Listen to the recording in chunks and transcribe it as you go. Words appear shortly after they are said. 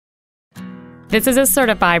This is a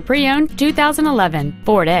certified pre-owned 2011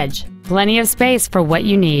 Ford Edge. Plenty of space for what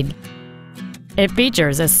you need. It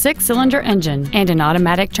features a 6-cylinder engine and an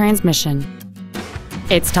automatic transmission.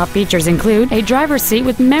 Its top features include a driver's seat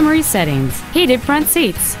with memory settings, heated front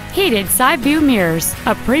seats, heated side view mirrors,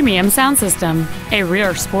 a premium sound system, a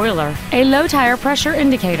rear spoiler, a low tire pressure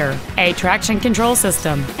indicator, a traction control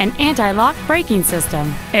system, an anti-lock braking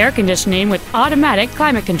system, air conditioning with automatic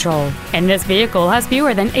climate control, and this vehicle has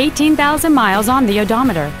fewer than 18,000 miles on the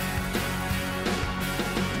odometer.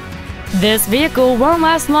 This vehicle won't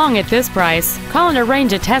last long at this price. Call and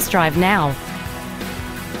arrange a test drive now.